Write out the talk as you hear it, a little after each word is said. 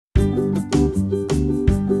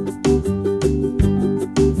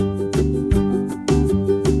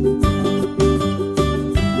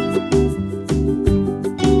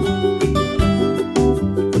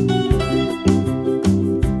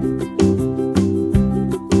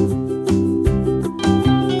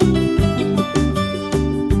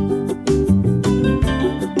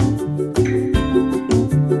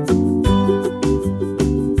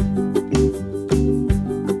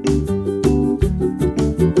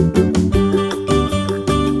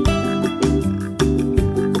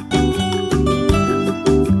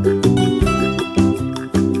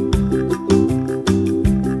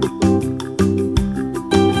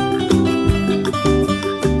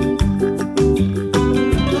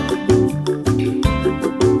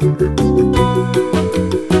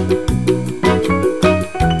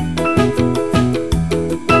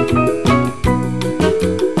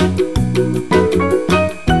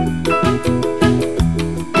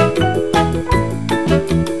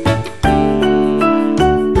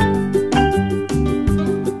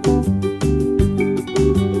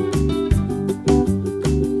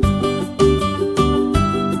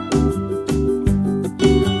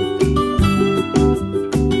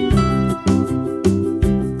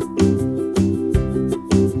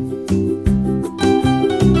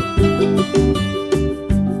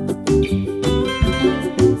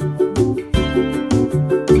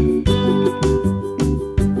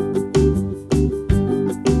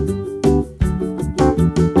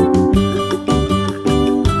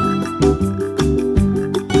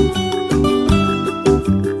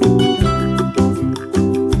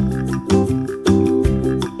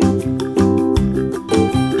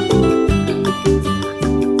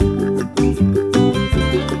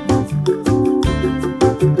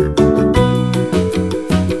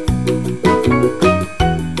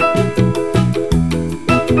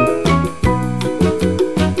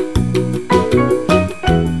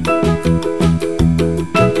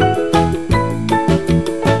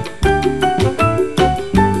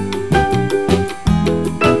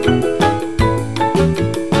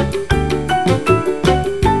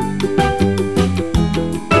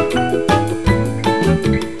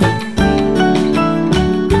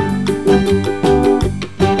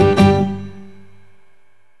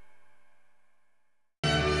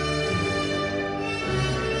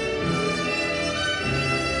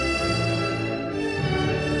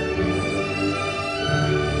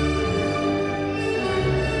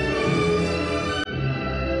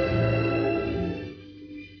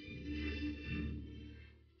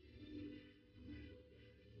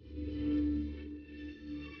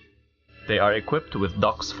They are equipped with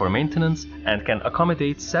docks for maintenance and can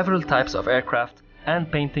accommodate several types of aircraft and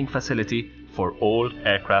painting facility for all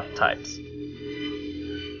aircraft types.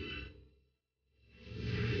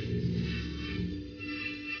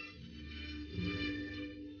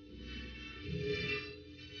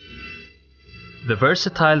 The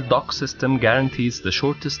versatile dock system guarantees the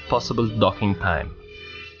shortest possible docking time.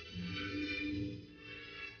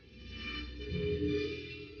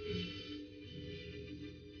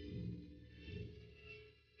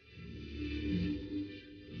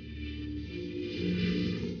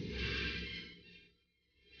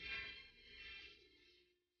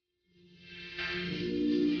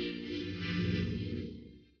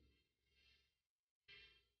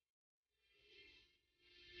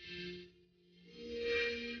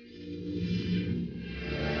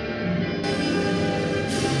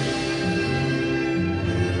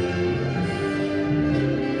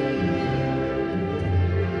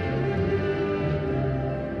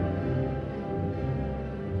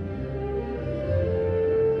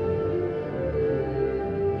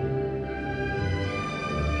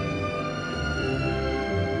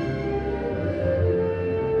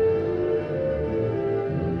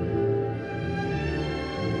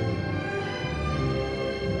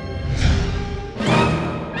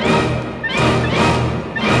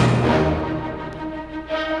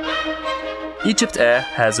 Egypt Air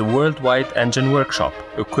has a worldwide engine workshop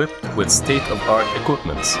equipped with state-of-the-art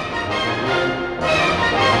equipment.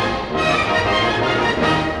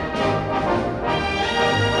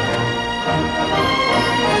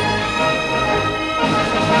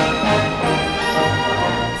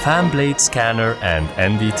 Fan blade scanner and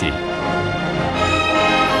NDT.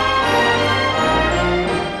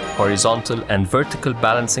 Horizontal and vertical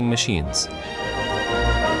balancing machines.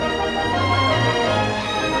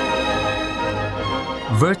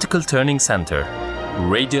 Vertical turning center,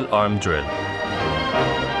 radial arm drill.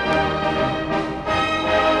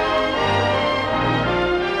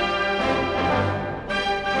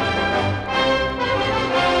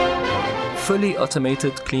 Fully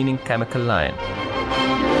automated cleaning chemical line.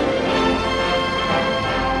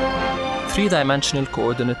 Three-dimensional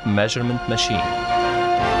coordinate measurement machine.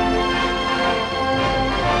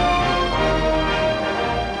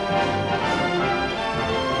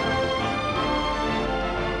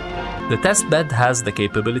 The test bed has the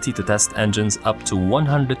capability to test engines up to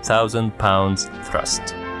 100,000 pounds thrust.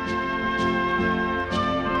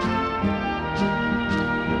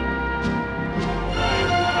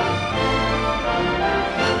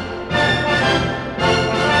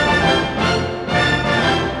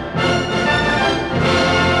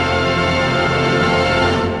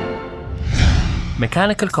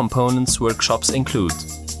 Mechanical components workshops include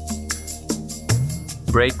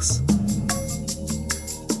brakes,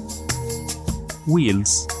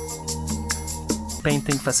 wheels,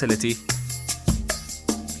 painting facility,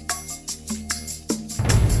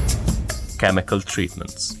 chemical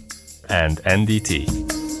treatments, and NDT.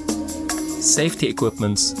 Safety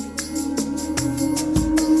equipments,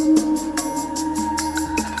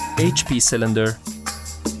 HP cylinder,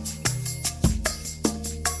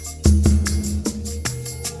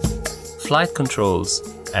 flight controls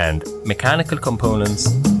and mechanical components,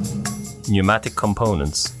 pneumatic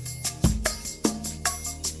components,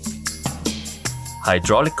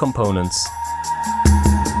 hydraulic components,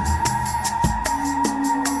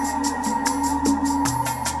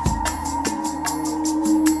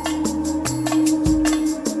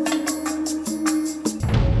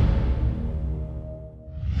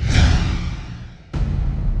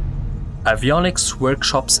 avionics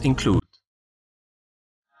workshops include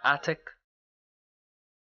attic,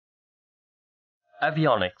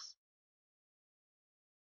 avionics,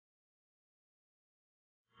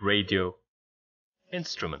 radio,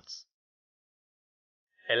 instruments,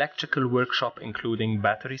 electrical workshop including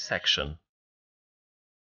battery section,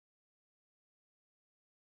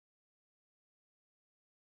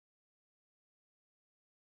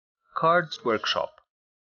 cards workshop,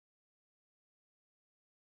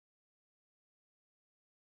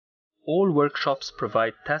 all workshops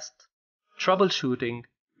provide test, troubleshooting,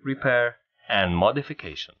 repair, and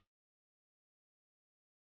modification.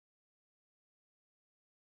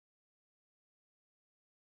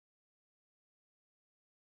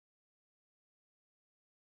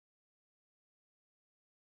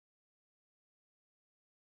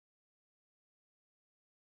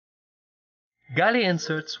 Galley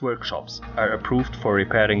inserts workshops are approved for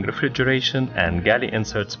repairing refrigeration and galley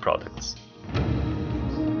inserts products.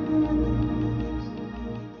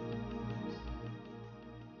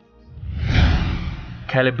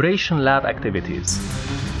 Calibration lab activities: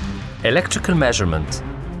 electrical measurement,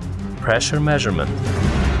 pressure measurement,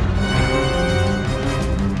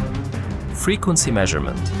 frequency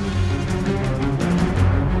measurement,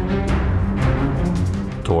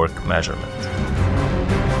 torque measurement.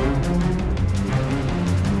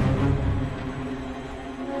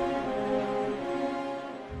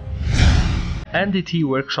 NDT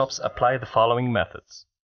workshops apply the following methods: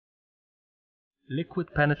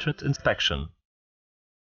 liquid penetrant inspection,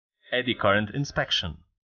 eddy current inspection,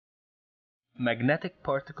 magnetic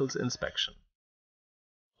particles inspection,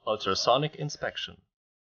 ultrasonic inspection,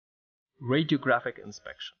 radiographic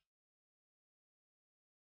inspection.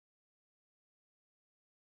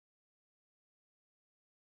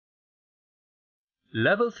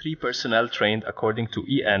 Level 3 personnel trained according to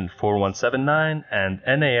EN 4179 and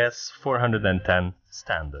NAS 410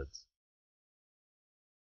 standards.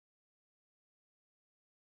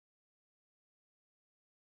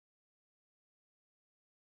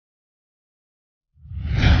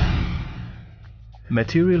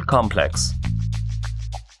 Material complex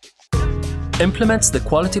implements the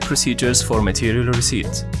quality procedures for material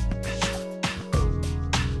receipt,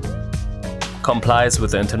 complies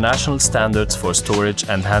with the international standards for storage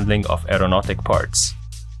and handling of aeronautic parts,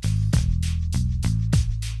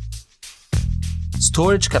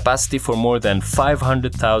 storage capacity for more than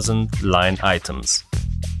 500,000 line items,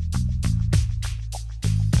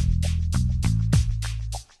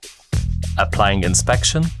 applying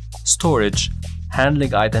inspection, storage,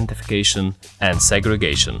 handling identification, and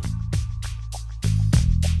segregation.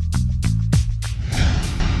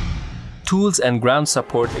 Tools and ground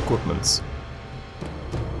support equipments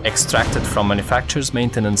extracted from manufacturer's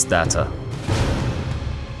maintenance data,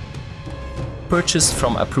 purchased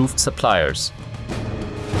from approved suppliers,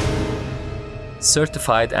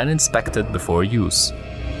 certified and inspected before use,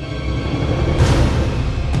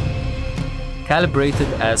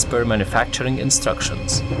 calibrated as per manufacturing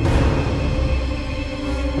instructions.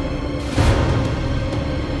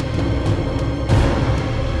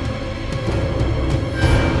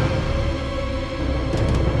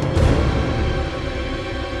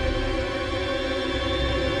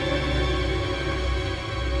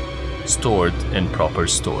 Stored in proper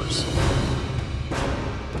stores.